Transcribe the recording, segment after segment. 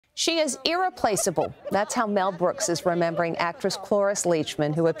She is irreplaceable. That's how Mel Brooks is remembering actress Cloris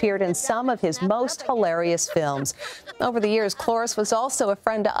Leachman, who appeared in some of his most hilarious films. Over the years, Cloris was also a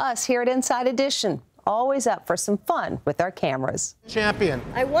friend to us here at Inside Edition. Always up for some fun with our cameras. Champion.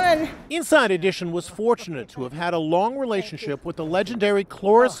 I won. Inside Edition was fortunate to have had a long relationship with the legendary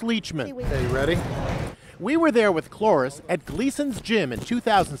Cloris Leachman. Are you ready? We were there with Cloris at Gleeson's gym in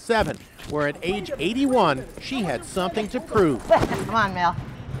 2007, where at age 81, she had something to prove. Come on, Mel.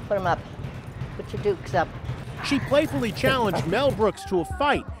 Put them up. Put your dukes up. She playfully challenged Mel Brooks to a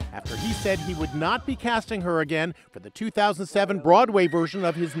fight after he said he would not be casting her again for the 2007 Broadway version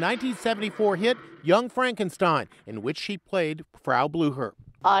of his 1974 hit Young Frankenstein, in which she played Frau Blücher.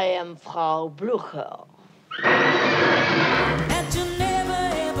 I am Frau Blücher.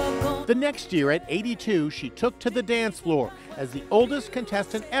 The next year, at 82, she took to the dance floor as the oldest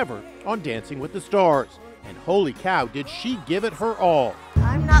contestant ever on Dancing with the Stars. And holy cow, did she give it her all.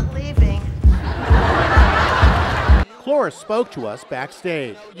 I'm not leaving. Cloris spoke to us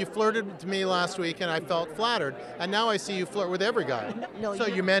backstage. You flirted to me last week and I felt flattered, and now I see you flirt with every guy. No, so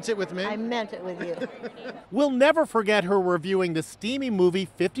you meant it with me? I meant it with you. We'll never forget her reviewing the steamy movie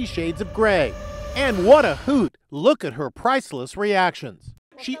 50 Shades of Grey. And what a hoot! Look at her priceless reactions.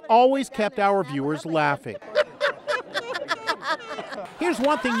 She always kept our viewers laughing. Here's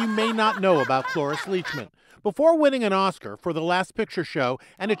one thing you may not know about Cloris Leachman. Before winning an Oscar for The Last Picture Show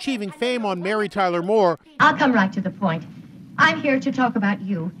and achieving fame on Mary Tyler Moore, I'll come right to the point. I'm here to talk about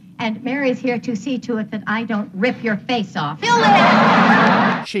you, and Mary's here to see to it that I don't rip your face off.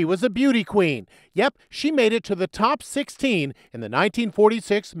 she was a beauty queen. Yep, she made it to the top 16 in the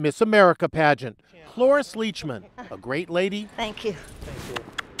 1946 Miss America pageant. Cloris Leachman, a great lady. Thank you.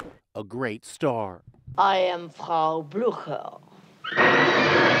 A great star. I am Frau Blücher.